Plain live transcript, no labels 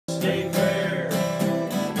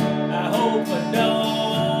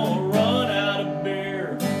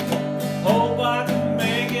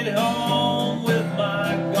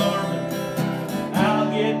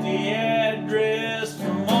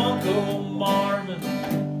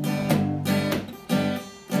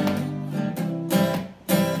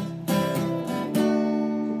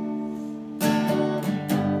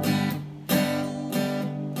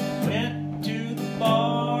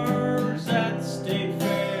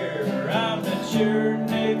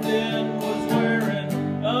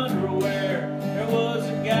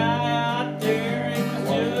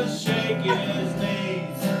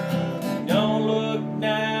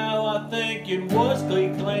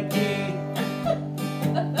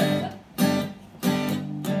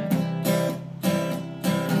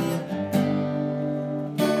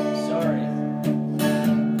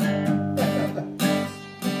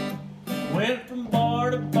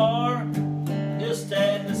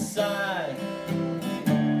side.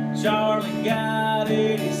 Charlie got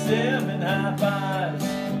 87 high fives.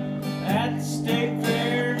 At the state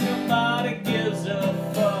fair, nobody gives a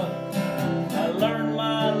fuck. I learned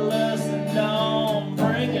my lesson, don't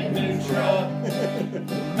bring a new truck. The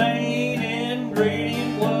main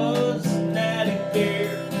ingredient was natty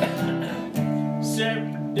beer.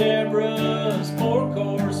 Except for Deborah's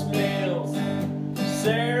 4-course meals.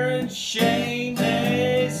 Sarah and Shane,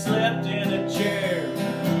 they slept in a chair.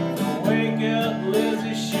 Wake up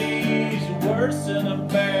Lizzie, she's worse than a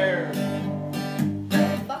bear.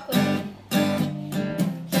 Fuck with me.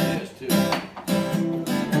 She is too.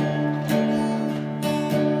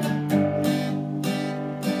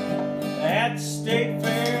 At the state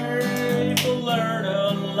fair, people learn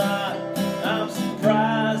a lot. I'm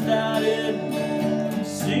surprised I didn't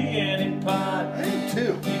see any pot. I am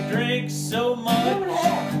too. You drink so much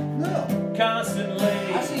No. constantly.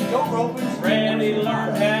 I see goat roping. Randy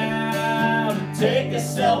learned how to take a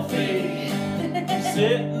selfie.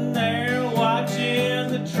 Sitting there watching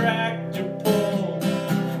the tractor pull.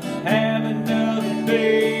 Have another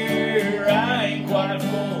beer, I ain't quite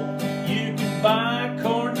full. You can buy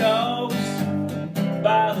corn dogs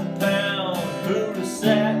by the pound. Buddha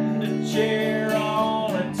sat in a chair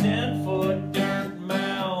on a 10-foot dirt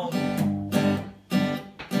mound.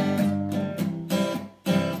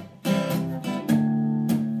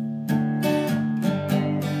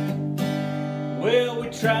 Well, we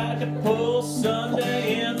tried to pull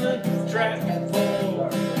Sunday in the tractor pull.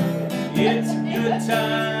 It's a good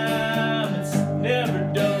time, it's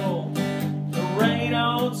never dull. The rain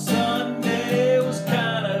on Sunday was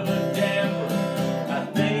kind of a damper. I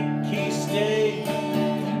think he stayed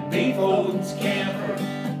in Beef Odin's camper.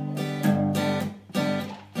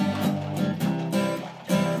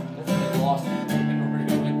 Definitely lost it. I know where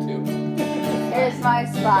you're going to. Here's my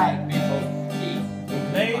spot.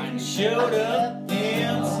 Nathan showed up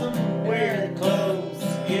in some weird clothes.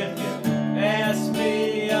 If you ask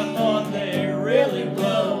me, I thought they really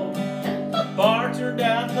blow. Bar turned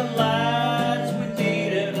out the lights, we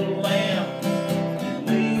needed a lamp. At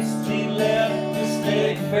least he left the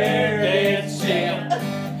state fair dead champ.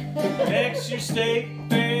 Next year state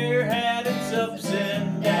fair had its ups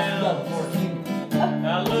and downs.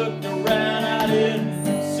 I looked around, I didn't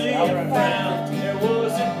see a frown. There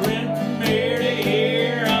was a grin from ear to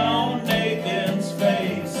ear on Nathan's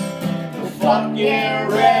face. The fucking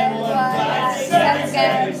rattling fights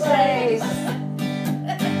second place.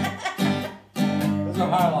 That's a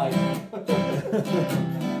highlight.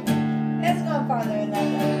 It's going farther than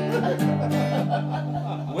that.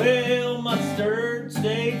 Well, my third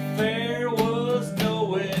state fair was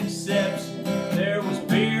no exception. There was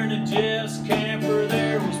beer in a Jeff's camper,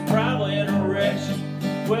 there was probably an erection.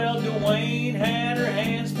 Well, Dwayne had her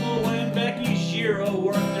hands full when Becky Shiro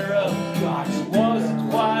worked her up. God, she wasn't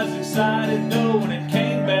quite as excited though when it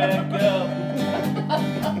came back up.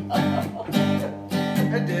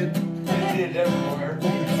 It did. It did everywhere. It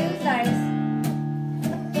was nice.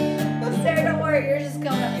 Sarah, don't worry, you're just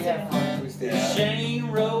coming up Yeah, soon. we stayed out. Shane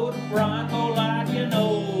rode a Bronco like an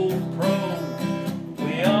old pro.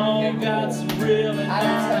 We all got some really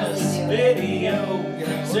nice video.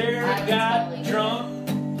 Sarah got drunk,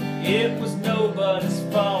 it was nobody's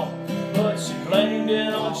fault, but she blamed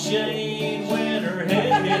it on Shane when her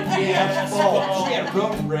head hit the asphalt. She had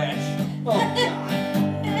road rash. Oh, God.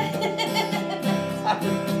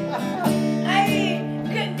 I mean,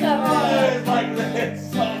 couldn't cover it. It's like that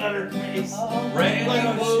sun on her face.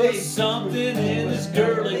 Randy was something in his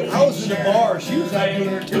girly I was in the bar. She was out doing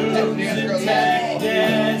her too. boobs intact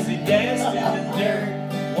as he danced in the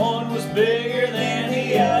dirt. One was bigger than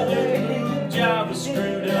the other. Job was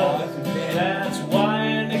screwed up. That's why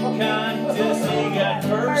in the contest he got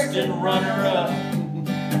first and runner-up.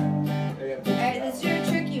 Alright, let's do a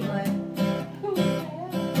tricky one.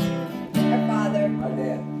 Our father. Our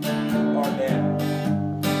dad. Our dad.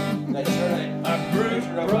 That's right. A group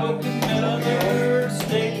broke another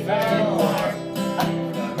state fair park.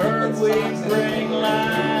 Heard we bring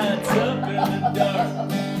lights up in the dark.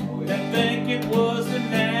 They think it was the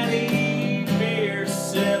natty beer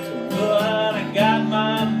sip, but I got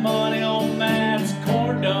my money on Matt's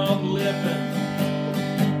corn dog lippin'.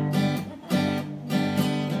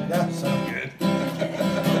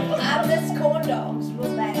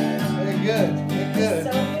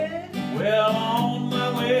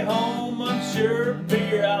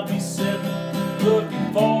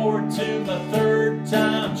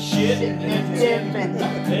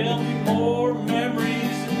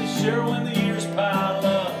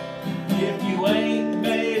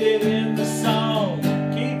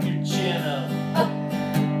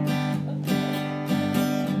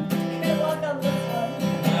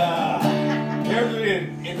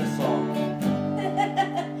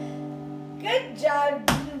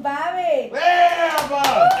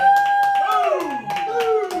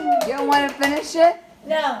 want to finish it?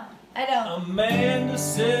 No, I don't. Amanda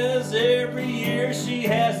says every year she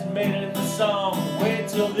hasn't made it in the song. Wait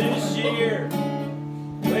till this year.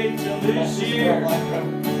 Wait till this year.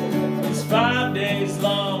 It's 5 days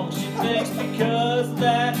long. She thinks because of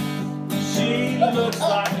that she looks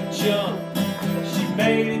like a chump. She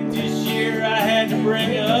made it this year. I had to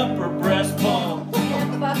bring up her breast bump.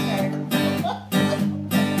 Yeah, fuck her.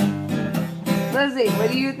 Lizzie,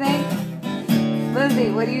 what do you think? Lizzie,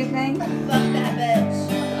 what do you think? Fuck that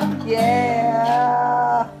bitch.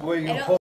 Yeah. Well, you I gonna don't- pull